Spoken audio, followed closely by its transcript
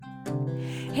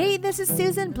Hey, this is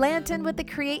Susan Blanton with the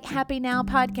Create Happy Now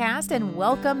podcast, and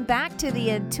welcome back to the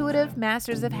Intuitive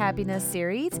Masters of Happiness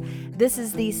series. This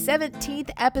is the 17th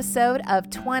episode of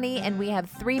 20, and we have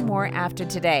 3 more after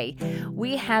today.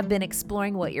 We have been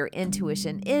exploring what your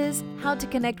intuition is, how to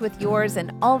connect with yours,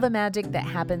 and all the magic that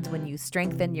happens when you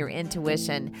strengthen your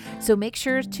intuition. So make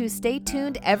sure to stay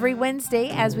tuned every Wednesday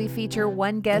as we feature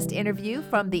one guest interview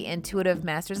from the Intuitive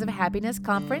Masters of Happiness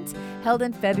conference held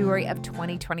in February of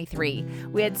 2023.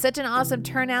 We had such an awesome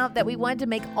turnout that we wanted to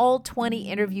make all 20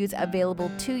 interviews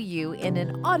available to you in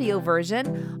an audio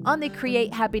version on the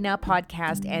Create Happy Now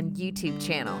podcast and YouTube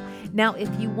channel. Now, if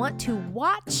you want to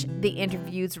watch the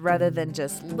interviews rather than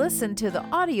just listen to the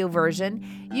audio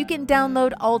version, you can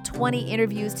download all 20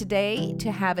 interviews today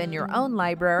to have in your own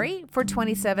library for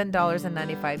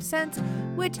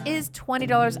 $27.95, which is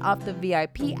 $20 off the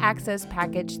VIP access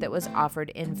package that was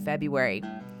offered in February.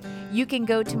 You can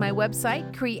go to my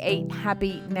website,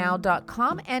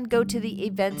 createhappynow.com, and go to the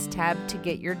events tab to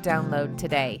get your download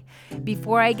today.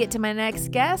 Before I get to my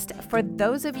next guest, for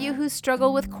those of you who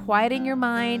struggle with quieting your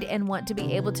mind and want to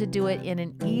be able to do it in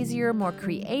an easier, more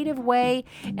creative way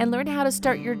and learn how to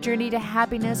start your journey to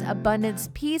happiness, abundance,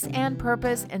 peace, and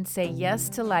purpose, and say yes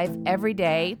to life every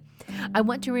day, I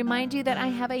want to remind you that I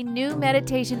have a new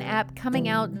meditation app coming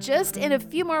out just in a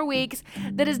few more weeks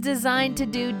that is designed to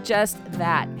do just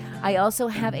that. I also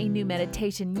have a new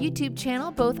meditation YouTube channel.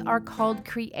 Both are called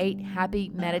Create Happy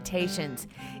Meditations.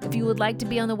 If you would like to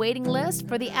be on the waiting list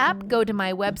for the app, go to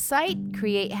my website,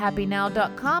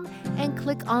 createhappynow.com, and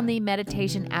click on the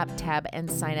meditation app tab and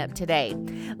sign up today.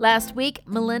 Last week,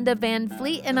 Melinda Van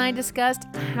Fleet and I discussed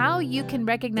how you can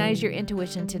recognize your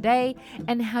intuition today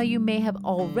and how you may have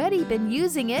already been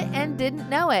using it and didn't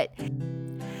know it.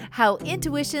 How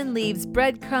intuition leaves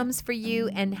breadcrumbs for you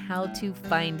and how to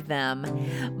find them.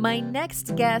 My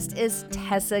next guest is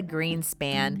Tessa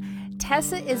Greenspan.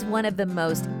 Tessa is one of the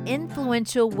most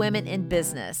influential women in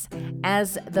business.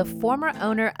 As the former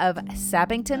owner of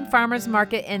Sappington Farmers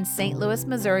Market in St. Louis,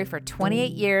 Missouri for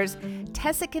 28 years,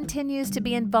 Tessa continues to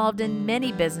be involved in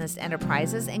many business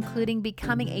enterprises, including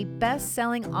becoming a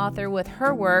best-selling author with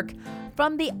her work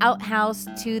From the Outhouse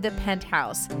to the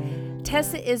Penthouse.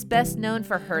 Tessa is best known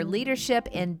for her leadership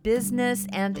in business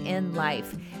and in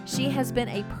life. She has been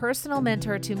a personal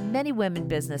mentor to many women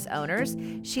business owners.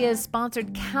 She has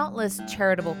sponsored countless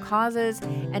charitable causes,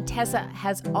 and Tessa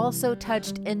has also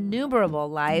touched innumerable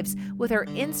lives with her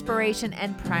inspiration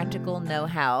and practical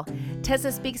know-how.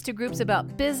 Tessa speaks to groups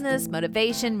about business,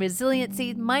 motivation,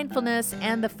 resiliency, mindfulness,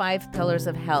 and the 5 pillars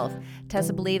of health.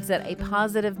 Tessa believes that a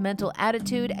positive mental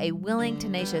attitude, a willing,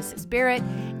 tenacious spirit,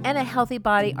 and a healthy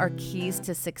body are keys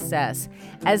to success.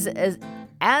 As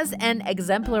an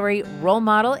exemplary role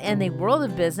model in the world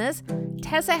of business,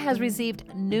 Tessa has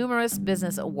received numerous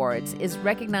business awards, is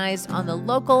recognized on the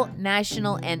local,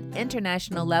 national, and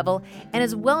international level, and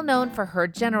is well known for her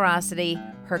generosity,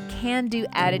 her can-do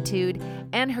attitude,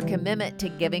 and her commitment to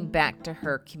giving back to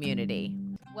her community.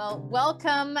 Well,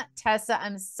 welcome, Tessa.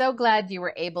 I'm so glad you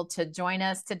were able to join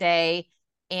us today.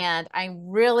 And I'm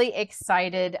really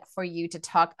excited for you to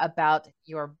talk about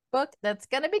your book that's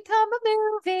going to become a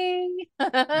movie.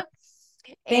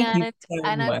 Thank you so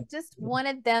and I much. just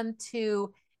wanted them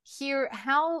to hear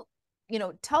how,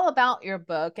 tell about your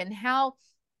book and how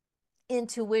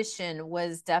intuition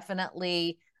was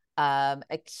definitely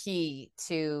a key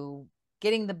to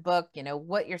getting the book,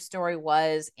 what your story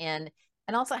was, and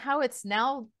also how it's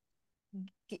now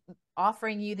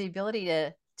offering you the ability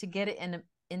to get it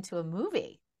into a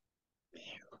movie.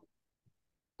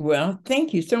 Well,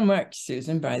 thank you so much,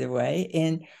 Susan, by the way.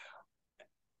 And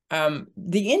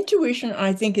the intuition,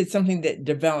 I think, is something that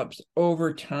develops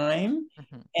over time.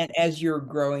 Mm-hmm. And as you're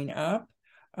growing up,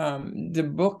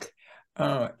 the book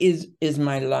is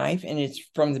my life, and it's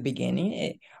from the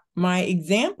beginning. My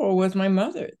example was my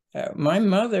mother. My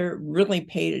mother really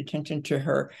paid attention to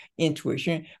her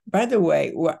intuition. By the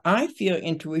way, what I feel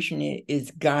intuition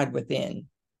is God within.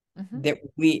 Mm-hmm.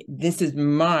 This is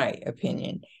my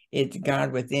opinion. It's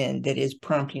God within that is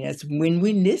prompting us when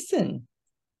we listen.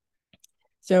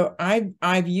 So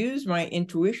I've used my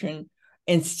intuition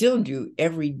and still do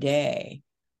every day.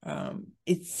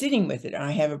 It's sitting with it.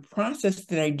 I have a process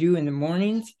that I do in the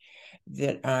mornings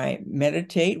that I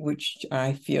meditate, which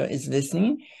I feel is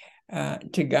listening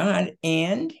to God.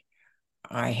 And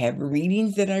I have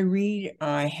readings that I read.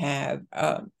 I have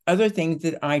other things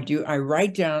that I do. I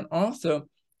write down also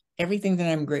everything that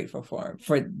I'm grateful for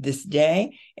this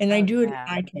day. And I do it at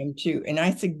nighttime too. And I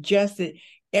suggest that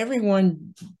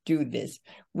everyone do this.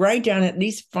 Write down at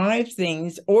least 5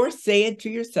 things or say it to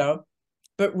yourself,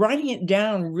 but writing it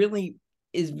down really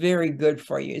is very good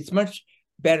for you. It's much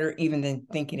better even than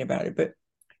thinking about it. But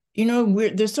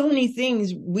there's so many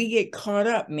things we get caught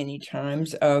up many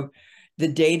times of the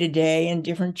day-to-day and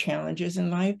different challenges in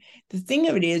life. The thing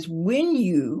of it is, when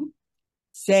you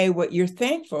say what you're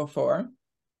thankful for,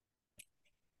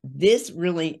 this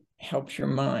really helps your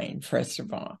mind, first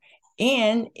of all,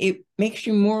 and it makes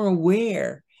you more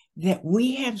aware that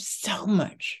we have so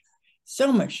much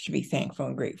to be thankful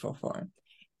and grateful for.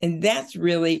 And that's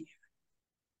really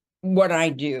what I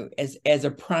do as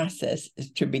a process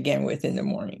to begin with in the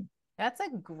morning. That's a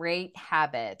great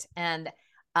habit. And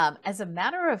as a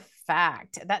matter of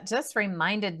fact, that just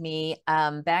reminded me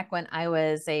back when I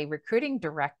was a recruiting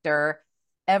director,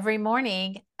 every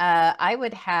morning I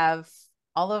would have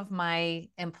all of my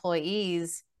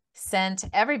employees send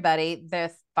everybody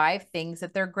the 5 things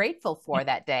that they're grateful for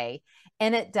that day.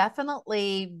 And it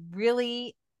definitely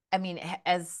really, I mean,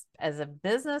 as a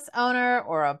business owner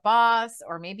or a boss,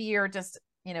 or maybe you're just,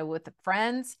 with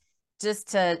friends,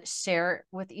 just to share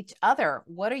with each other,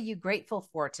 what are you grateful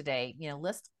for today?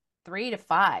 List 3 to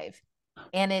 5.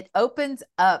 And it opens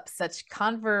up such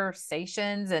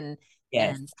conversations and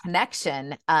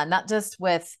connection, not just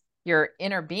with your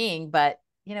inner being, but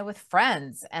with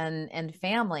friends and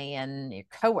family and your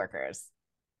coworkers.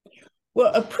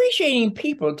 Well, appreciating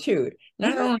people too,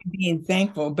 not only being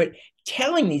thankful, but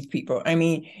telling these people. I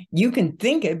mean, you can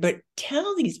think it, but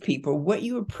tell these people what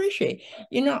you appreciate.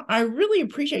 I really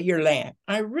appreciate your laugh.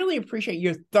 I really appreciate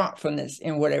your thoughtfulness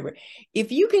and whatever.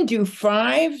 If you can do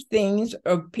 5 things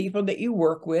of people that you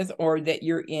work with or that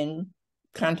you're in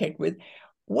contact with,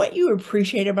 what you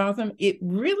appreciate about them, it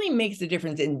really makes a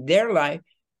difference in their life.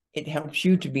 It helps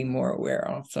you to be more aware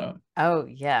also. Oh,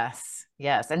 yes.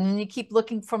 Yes. And then you keep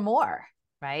looking for more,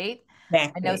 right?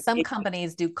 Exactly. I know some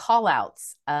companies do call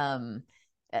outs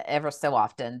ever so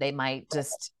often. They might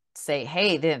just say,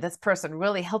 hey, this person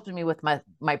really helped me with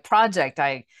my project.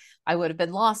 I would have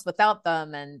been lost without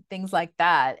them, and things like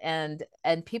that. And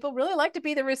people really like to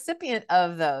be the recipient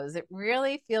of those. It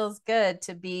really feels good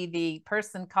to be the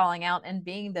person calling out and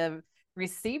being the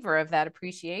receiver of that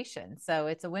appreciation. So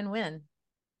it's a win-win.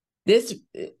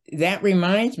 That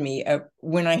reminds me of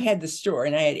when I had the store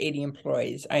and I had 80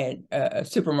 employees. I had a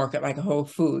supermarket like a Whole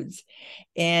Foods,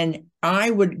 and I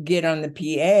would get on the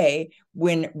PA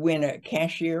when a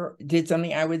cashier did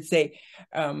something. I would say,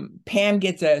 Pam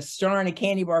gets a star and a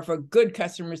candy bar for good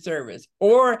customer service,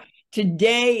 or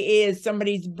today is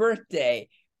somebody's birthday.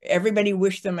 Everybody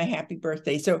wished them a happy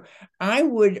birthday. So I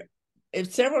would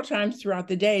several times throughout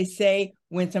the day say,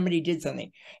 when somebody did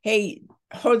something, hey,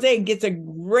 Jose gets a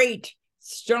great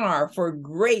star for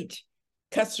great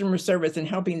customer service and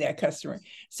helping that customer.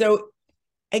 So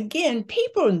again,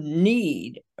 people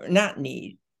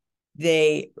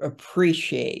they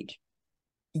appreciate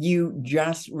you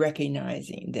just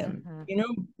recognizing them.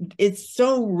 It's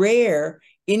so rare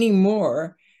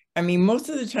anymore. I mean, most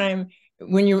of the time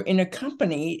when you're in a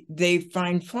company, they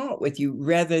find fault with you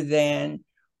rather than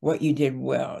what you did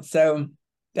well. So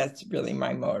that's really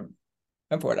my mode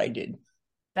of what I did.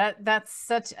 That's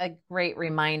such a great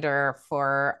reminder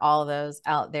for all those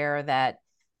out there that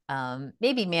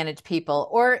maybe manage people,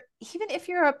 or even if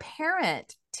you're a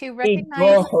parent, to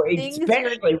recognize things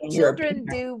your children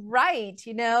do right.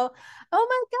 Oh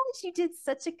my gosh, you did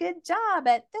such a good job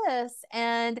at this,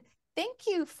 and thank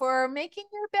you for making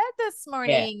your bed this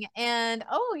morning. And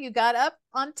oh, you got up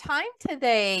on time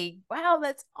today. Wow,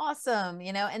 that's awesome.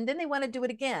 And then they want to do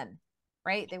it again,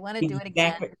 right? They want to do it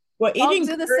again. Well, dogs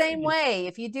are the same way.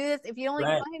 If you do this, if you don't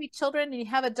have any children and you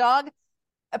have a dog,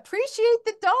 appreciate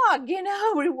the dog,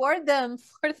 reward them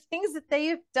for things that they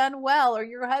have done well, or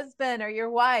your husband or your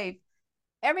wife.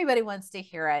 Everybody wants to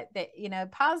hear it.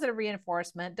 That, positive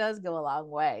reinforcement does go a long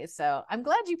way. So I'm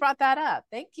glad you brought that up.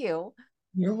 Thank you.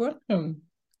 You're welcome.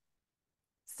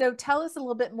 So tell us a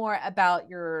little bit more about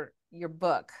your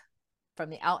book, From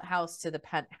the Outhouse to the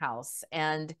Penthouse,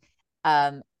 and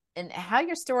how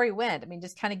your story went. I mean,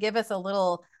 just kind of give us a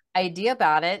little idea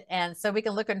about it, and so we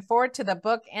can looking forward to the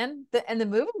book and the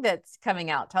movie that's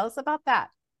coming out. Tell us about that.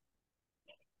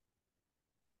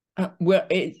 Well,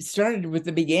 it started with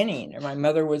the beginning. My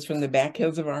mother was from the back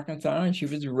hills of Arkansas, and she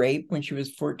was raped when she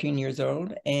was 14 years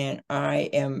old, and I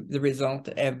am the result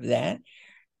of that.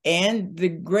 And the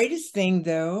greatest thing,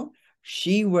 though,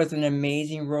 she was an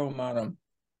amazing role model.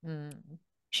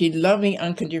 She loved me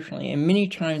unconditionally, and many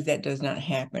times that does not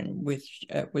happen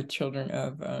with children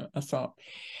of assault.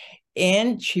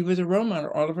 And she was a role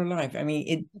model all of her life. I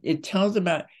mean, it tells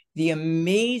about the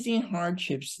amazing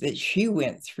hardships that she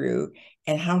went through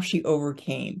and how she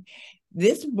overcame.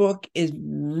 This book is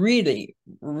really,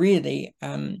 really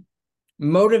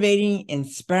motivating,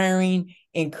 inspiring,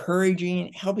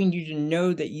 encouraging, helping you to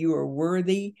know that you are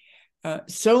worthy,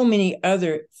 so many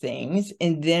other things.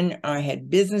 And then I had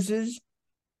businesses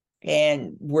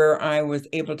and where I was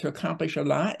able to accomplish a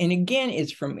lot. And again,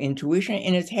 it's from intuition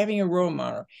and it's having a role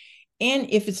model. And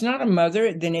if it's not a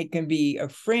mother, then it can be a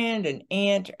friend, an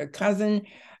aunt, a cousin.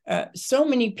 So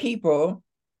many people,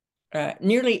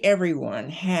 nearly everyone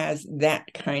has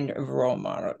that kind of role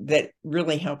model that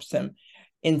really helps them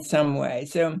in some way.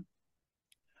 So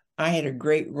I had a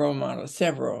great role model,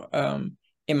 several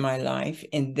in my life,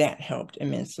 and that helped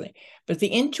immensely. But the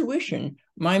intuition,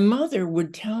 my mother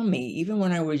would tell me, even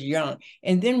when I was young,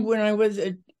 and then when I was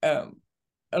a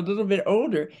little bit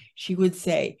older, she would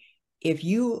say, if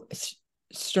you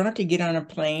start to get on a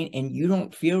plane and you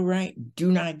don't feel right,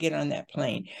 do not get on that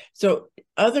plane. So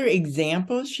other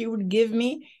examples she would give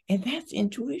me, and that's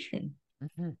intuition.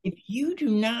 If you do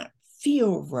not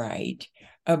feel right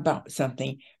about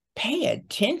something, pay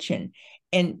attention.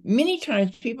 And many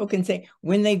times people can say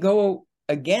when they go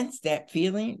against that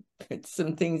feeling,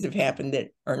 some things have happened that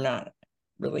are not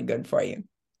really good for you.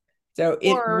 So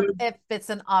it Or would if it's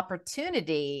an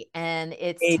opportunity and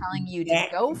it's telling you to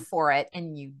go exactly. for it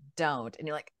and you don't, and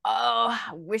you're like, oh,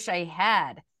 I wish I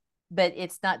had. But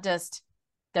it's not just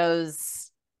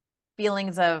those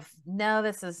feelings of, no,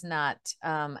 this is not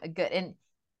a good. And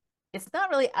it's not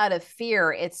really out of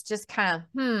fear. It's just kind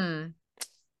of,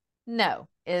 no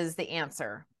is the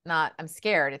answer. Not, I'm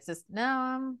scared. It's just,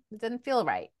 no, it doesn't feel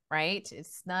right. Right.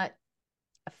 It's not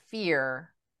a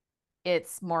fear.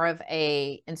 It's more of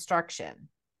a instruction.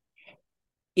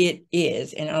 It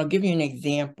is, and I'll give you an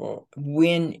example.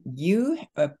 When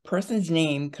a person's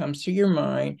name comes to your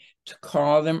mind to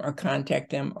call them or contact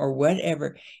them or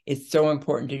whatever, it's so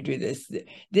important to do this.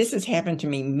 This has happened to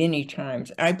me many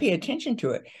times. I pay attention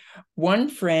to it. One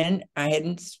friend, I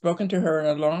hadn't spoken to her in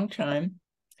a long time.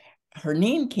 Her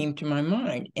name came to my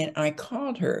mind and I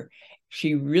called her.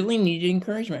 She really needed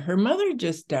encouragement. Her mother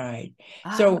just died.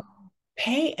 Oh, So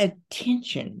pay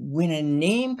attention when a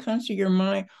name comes to your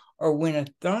mind or when a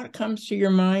thought comes to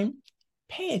your mind,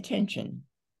 pay attention.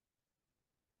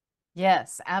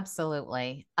 yes,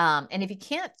 absolutely. And if you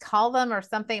can't call them or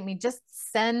something, I mean, just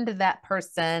send that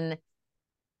person,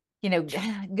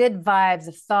 good vibes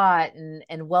of thought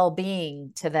and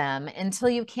well-being to them until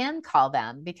you can call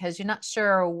them because you're not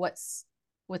sure what's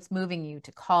moving you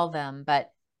to call them.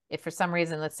 But if for some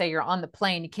reason, let's say you're on the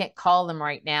plane, you can't call them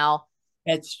right now,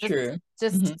 That's just true.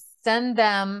 just Mhm. send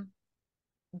them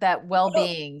that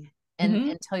well-being and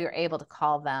Mhm. until you're able to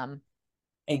call them.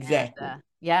 And Exactly.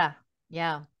 yeah,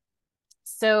 yeah.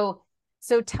 So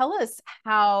tell us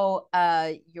how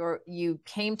you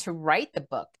came to write the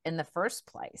book in the first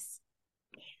place.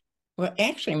 Well,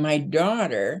 actually, my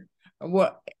daughter,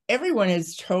 well, everyone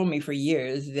has told me for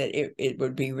years that it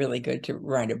would be really good to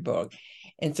write a book.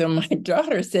 And so my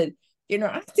daughter said,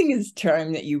 I think it's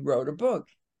time that you wrote a book.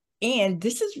 And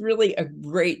this is really a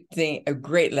great thing, a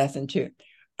great lesson too.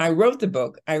 I wrote the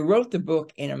book. I wrote the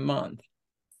book in a month.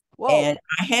 Whoa. And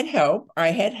I had help.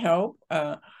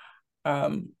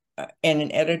 And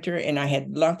an editor, and I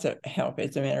had lots of help,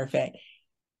 as a matter of fact.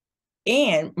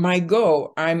 And my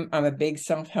goal, I'm a big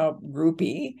self-help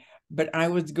groupie, but I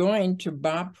was going to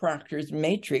Bob Proctor's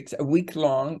Matrix, a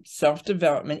week-long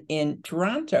self-development in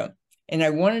Toronto, and I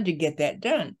wanted to get that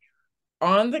done.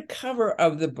 On the cover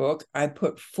of the book, I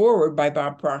put forward by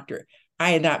Bob Proctor. I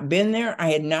had not been there,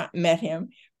 I had not met him,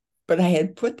 but I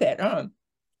had put that on.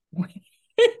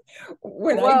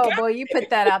 When I Whoa, got boy, you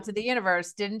put that out to the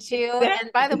universe, didn't you? that,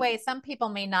 And by the way, some people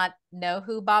may not know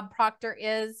who Bob Proctor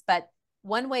is, but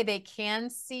one way they can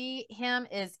see him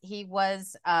is he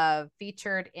was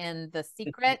featured in The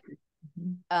Secret,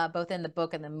 both in the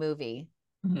book and the movie.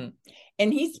 Mhm.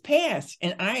 And he's passed,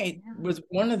 and I Yeah. was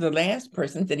one of the last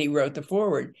persons that he wrote the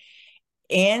forward.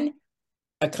 And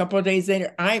a couple of days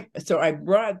later, I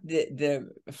brought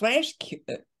the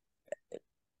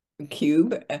cube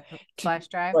to Flash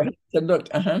drive. for him to look,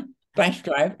 flash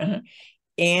drive,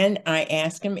 and I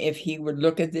asked him if he would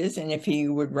look at this and if he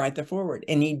would write the forward,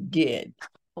 and he did.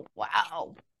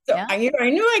 Wow. So Yeah. I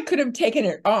knew I could have taken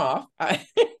it off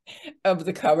of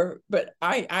the cover, but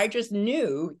I just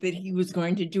knew that he was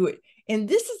going to do it. And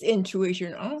this is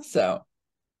intuition also.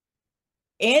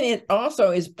 And it also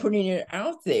is putting it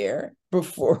out there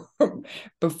before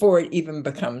before it even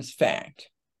becomes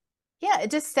fact. Yeah,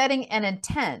 just setting an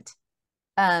intent.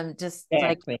 Just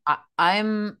like Exactly.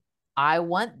 I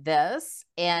want this,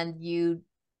 and you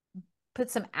put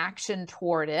some action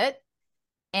toward it,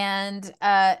 and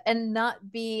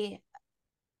not be.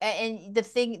 And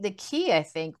the key, I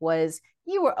think, was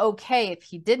you were okay if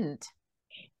he didn't.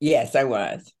 Yes, I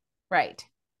was. Right.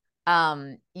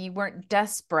 You weren't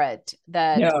desperate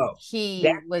that No, that he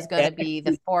was going to that's be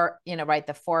the a right,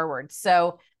 the forward.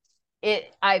 So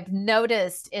I've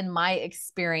noticed in my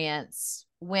experience,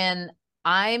 when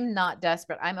I'm not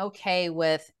desperate, I'm okay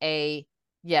with a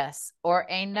yes or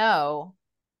a no,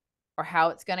 or how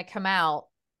it's going to come out,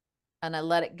 and I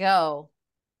let it go.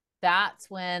 That's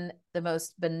when the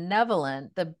most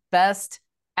benevolent, the best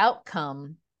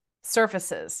outcome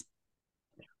surfaces.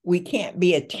 we can't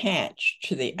be attached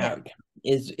to the Yeah, outcome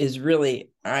is really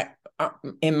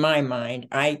in my mind,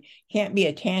 I can't be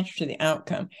attached to the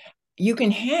outcome. You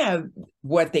can have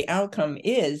what the outcome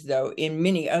is, though, in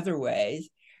many other ways,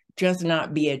 just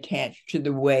not be attached to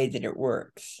the way that it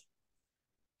works.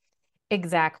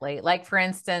 exactly. Like for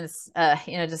instance,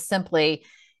 just simply,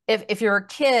 if you're a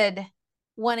kid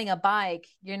wanting a bike,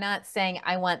 you're not saying,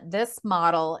 I want this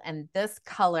model and this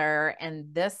color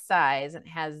and this size and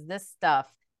has this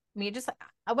stuff. I mean, you just,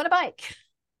 I want a bike,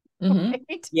 Mm-hmm.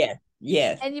 right? Yes,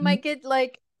 yes. And you Mhm. might get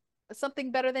like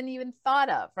something better than you even thought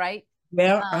of, right?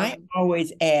 Well, I Um,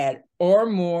 always add or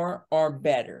more or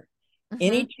better. mhm.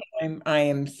 Anytime I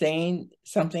am saying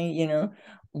something,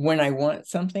 when I want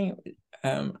something,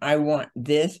 I want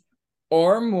this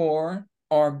or more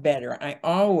or better. I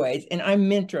always, and I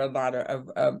mentor a lot of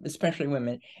especially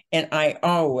women, and I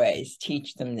always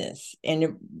teach them this, and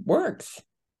it works.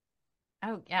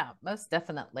 Oh, yeah, most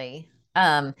definitely.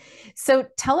 So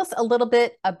tell us a little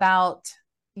bit about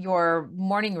your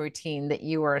morning routine that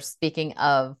you were speaking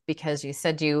of, because you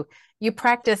said you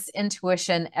practice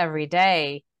intuition every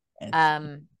day. Yes.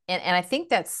 And I think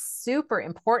that's super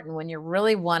important when you're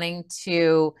really wanting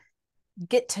to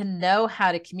get to know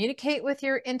how to communicate with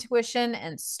your intuition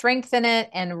and strengthen it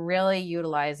and really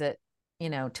utilize it,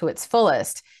 to its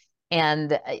fullest.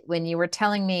 And when you were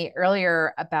telling me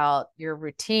earlier about your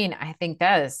routine, I think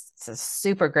that is it's a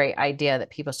super great idea that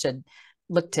people should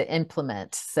look to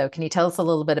implement. So, can you tell us a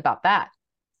little bit about that?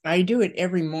 I do it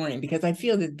every morning because I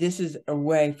feel that this is a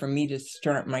way for me to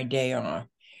start my day off.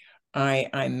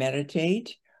 I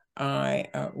meditate, I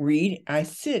read, I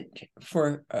sit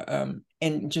for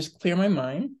and just clear my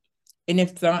mind. And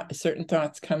if certain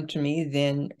thoughts come to me,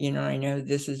 then I know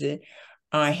this is it.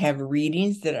 I have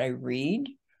readings that I read.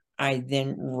 I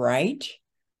then write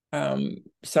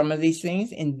some of these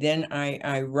things, and then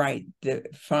I write the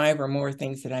 5 or more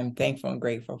things that I'm thankful and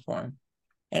grateful for.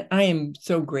 And I am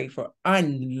so grateful. I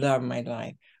love my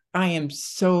life. I am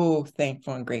so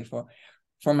thankful and grateful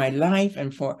for my life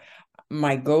and for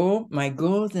my goal. My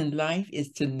goals in life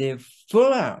is to live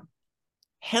full out,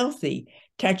 healthy,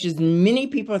 touch as many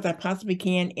people as I possibly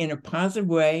can in a positive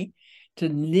way, to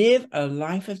live a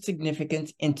life of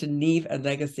significance and to leave a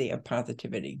legacy of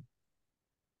positivity.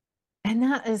 And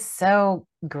that is so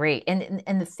great. And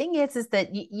the thing is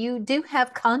that you do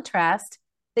have contrast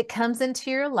that comes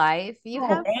into your life. You Oh,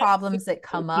 have problems that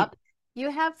come absolutely. up.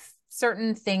 You have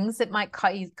certain things that might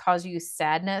cause you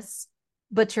sadness,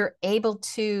 but you're able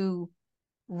to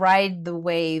ride the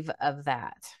wave of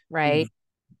that, right?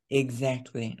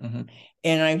 Exactly.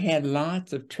 And I've had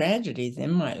lots of tragedies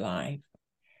in my life.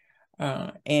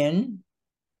 And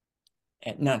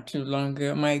not too long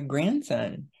ago, my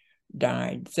grandson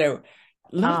died. So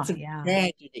Oh, lots of yeah.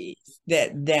 tragedies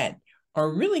that are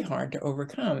really hard to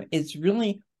overcome. It's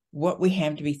really what we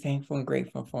have to be thankful and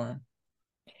grateful for.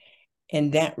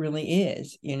 And that really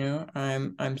is,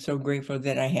 I'm so grateful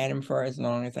that I had him for as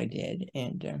long as I did.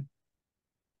 And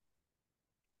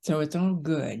so it's all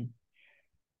good.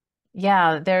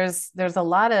 Yeah, there's a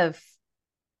lot of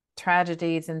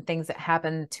tragedies and things that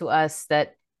happen to us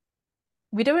that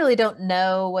we don't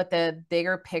know what the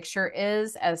bigger picture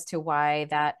is as to why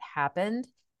that happened.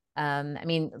 I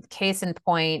mean, case in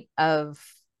point of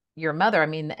your mother. I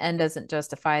mean, the end doesn't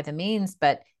justify the means,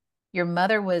 but your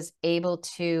mother was able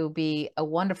to be a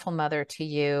wonderful mother to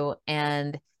you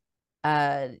and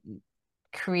uh,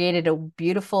 created a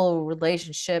beautiful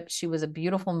relationship. She was a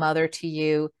beautiful mother to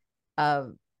you, uh,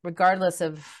 regardless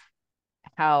of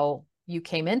how you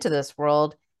came into this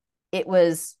world. It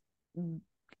was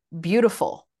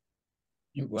beautiful.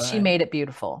 It She was. made it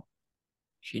beautiful.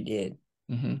 She did.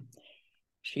 hmm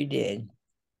She did.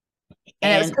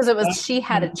 And it was And because she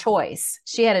had a choice.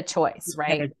 She had a choice,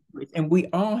 right? and we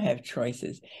all have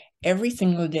choices. Every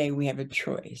single day we have a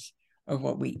choice of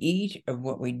what we eat, of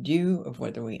what we do, of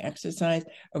whether we exercise,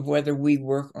 of whether we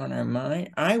work on our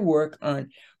mind. I work on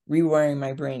rewiring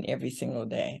my brain every single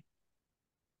day.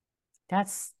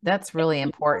 That's really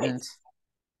important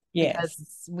Yes.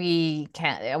 because we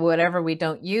can't, whatever we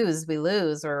don't use, we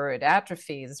lose or it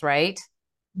atrophies, right?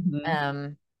 Mhm.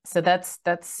 Um, so that's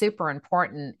super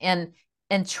important. And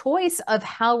choice of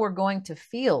how we're going to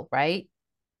feel, right?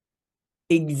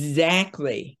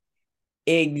 exactly,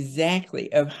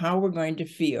 exactly of how we're going to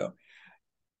feel.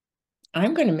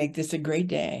 I'm going to make this a great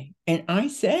day. And I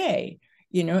say,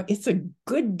 it's a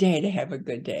good day to have a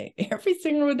good day every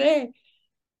single day.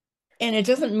 And it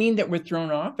doesn't mean that we're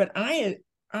thrown off, but I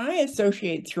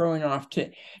associate throwing off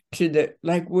to the,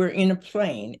 like we're in a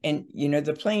plane and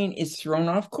the plane is thrown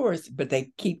off course, but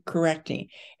they keep correcting.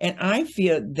 And I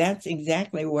feel that's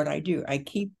exactly what I do. I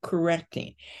keep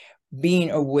correcting,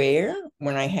 being aware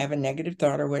when I have a negative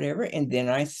thought or whatever, and then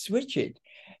I switch it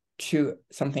to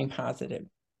something positive.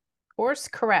 Course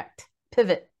correct.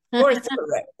 Pivot. Course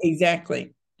correct.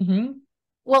 Exactly. Mm-hmm.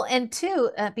 Well, and two,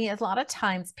 I mean, a lot of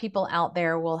times people out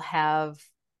there will have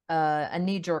a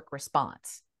knee-jerk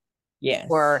response, Yes.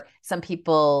 or some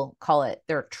people call it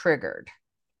they're triggered.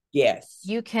 Yes.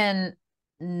 You can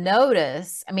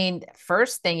notice, I mean,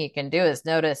 first thing you can do is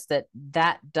notice that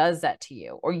that does that to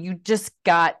you, or you just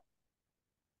got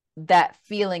that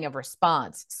feeling of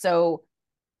response. So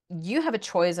you have a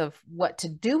choice of what to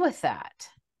do with that.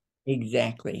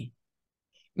 Exactly.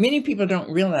 Many people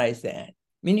don't realize that.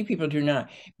 Many people do not.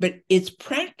 But it's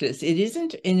practice. It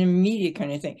isn't an immediate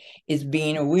kind of thing. It's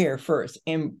being aware first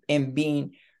and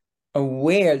being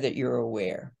aware that you're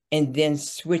aware and then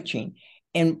switching.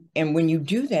 And when you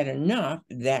do that enough,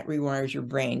 that rewires your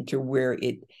brain to where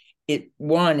it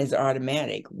one is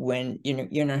automatic when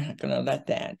you're not going to let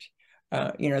that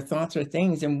thoughts are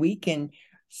things and we can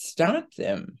stop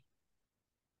them.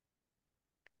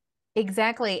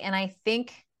 Exactly. And I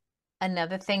think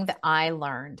another thing that I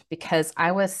learned, because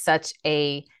I was such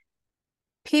a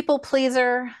people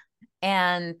pleaser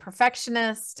and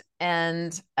perfectionist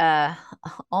and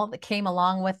all that came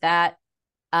along with that.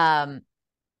 Um,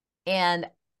 and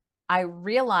I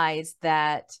realized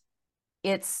that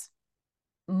it's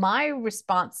my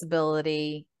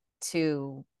responsibility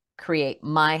to create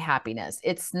my happiness.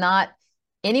 It's not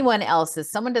anyone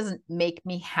else's. Someone doesn't make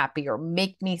me happy or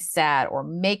make me sad or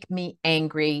make me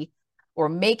angry or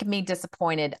make me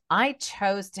disappointed. I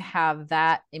chose to have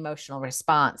that emotional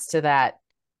response to that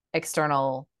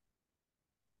external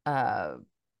uh,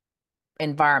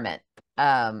 environment,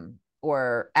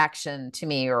 or action to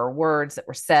me, or words that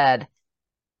were said.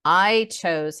 I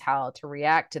chose how to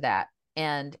react to that.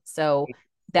 And so Yeah.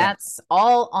 that's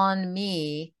all on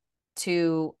me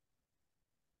to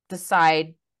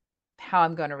decide how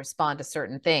I'm going to respond to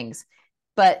certain things.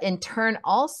 But in turn,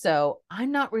 also,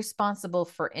 I'm not responsible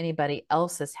for anybody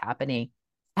else's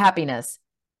happiness.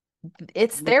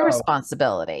 It's their No.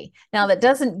 responsibility. Now, that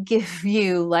doesn't give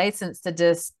you license to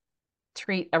just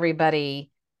treat everybody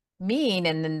mean,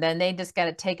 and then they just got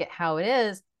to take it how it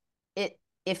is. It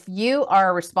If you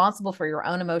are responsible for your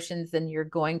own emotions, then you're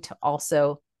going to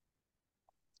also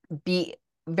be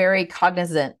very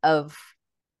cognizant of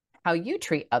how you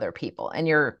treat other people, and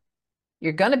you're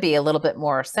going to be a little bit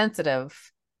more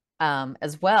sensitive,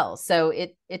 as well. So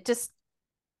it just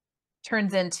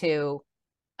turns into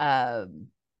um,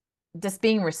 just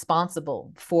being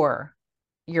responsible for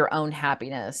your own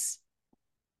happiness.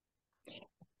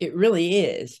 It really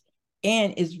is.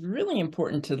 And it's really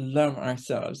important to love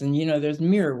ourselves. And there's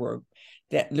mirror work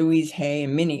that Louise Hay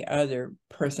and many other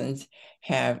persons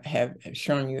have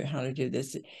shown you how to do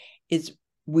this. It's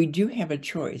we do have a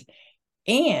choice.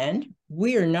 And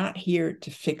we are not here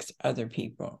to fix other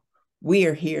people. We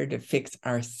are here to fix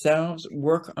ourselves,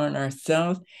 work on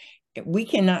ourselves. We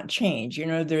cannot change.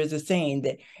 There's a saying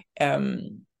that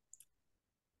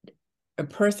a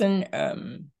person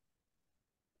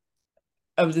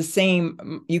of the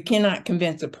same, you cannot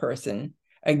convince a person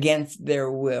against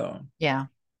their will Yeah.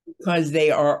 because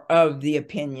they are of the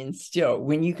opinion still.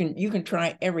 When you can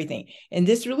try everything. And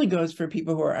this really goes for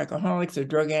people who are alcoholics or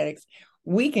drug addicts.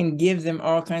 We can give them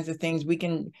all kinds of things. We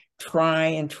can try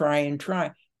and try and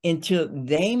try until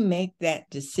they make that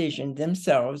decision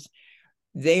themselves.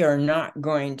 They are not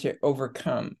going to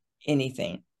overcome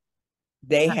anything.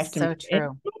 They That's have to, so and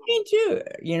true. cooking too,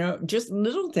 just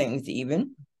little things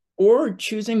even, or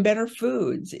choosing better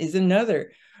foods is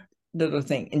another little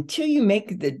thing. Until you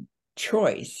make the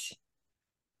choice,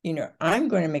 I'm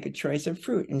going to make a choice of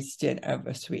fruit instead of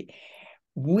a sweet.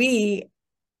 We,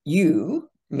 you,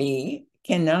 me,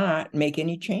 cannot make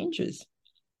any changes.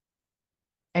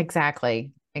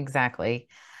 Exactly. Exactly.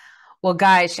 Well,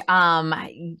 guys,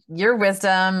 your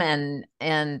wisdom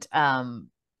and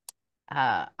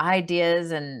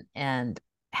ideas and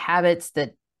habits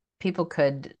that people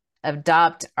could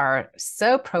adopt are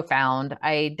so profound.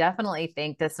 I definitely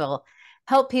think this will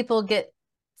help people get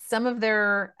some of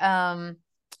their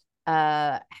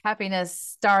happiness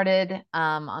started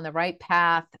on the right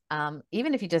path.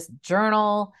 Even if you just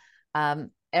journal,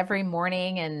 every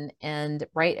morning and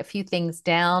write a few things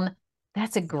down,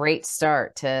 that's a great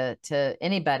start to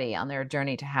anybody on their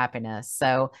journey to happiness.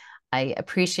 So I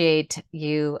appreciate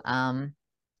you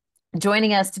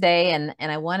joining us today, and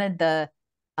I wanted the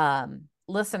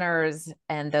listeners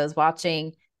and those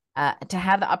watching to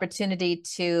have the opportunity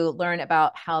to learn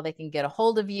about how they can get a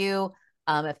hold of you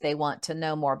if they want to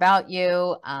know more about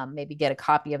you, maybe get a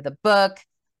copy of the book.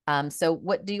 So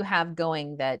what do you have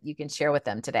going that you can share with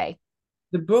them today?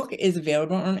 The book is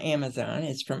available on Amazon.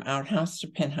 It's From Outhouse to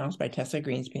Penthouse by Tessa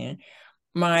Greenspan.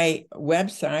 My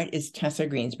website is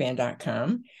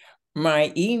tessagreenspan.com.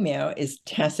 My email is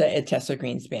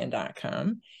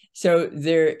tessa@tessagreenspan.com. So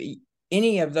there,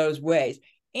 any of those ways.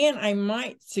 And I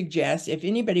might suggest, if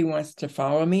anybody wants to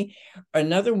follow me,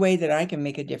 another way that I can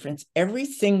make a difference, every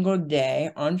single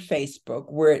day on Facebook,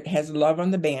 where it has love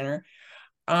on the banner,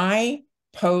 I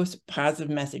post positive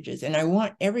messages. And I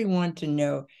want everyone to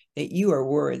know that you are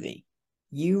worthy.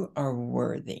 You are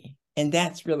worthy. And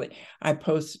that's really, I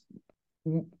post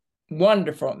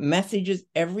wonderful messages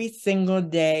every single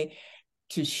day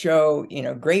to show,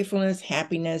 gratefulness,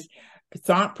 happiness,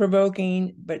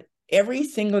 thought-provoking, but every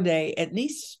single day, at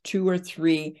least 2 or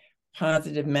 3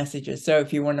 positive messages. So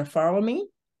if you want to follow me,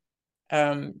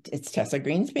 it's Tessa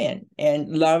Greenspan, and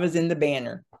love is in the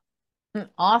banner.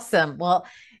 Awesome. Well,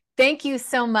 thank you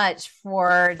so much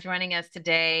for joining us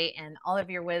today and all of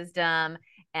your wisdom.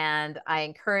 And I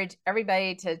encourage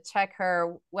everybody to check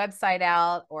her website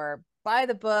out or buy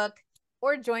the book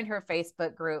or join her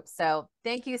Facebook group. So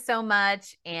thank you so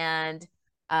much. And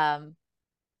I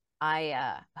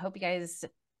hope you guys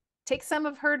take some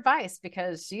of her advice,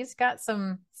 because she's got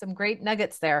some great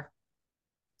nuggets there.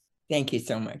 Thank you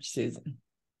so much, Susan.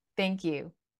 Thank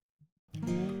you.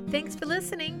 Thanks for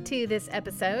listening to this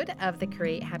episode of the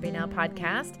Create Happy Now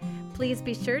podcast. Please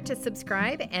be sure to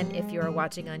subscribe, and if you are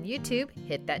watching on YouTube,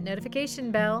 hit that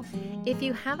notification bell. If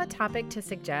you have a topic to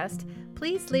suggest,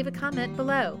 please leave a comment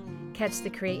below. Catch the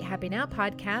Create Happy Now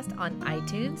podcast on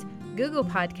iTunes, Google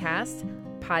Podcasts,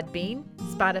 Podbean,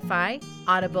 Spotify,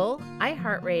 Audible,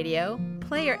 iHeartRadio,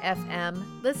 Player FM,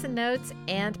 Listen Notes,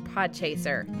 and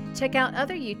Podchaser. Check out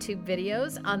other YouTube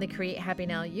videos on the Create Happy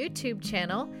Now YouTube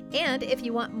channel. And if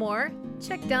you want more,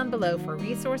 check down below for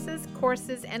resources,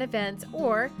 courses, and events,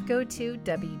 or go to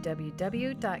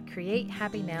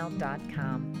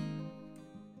www.createhappynow.com.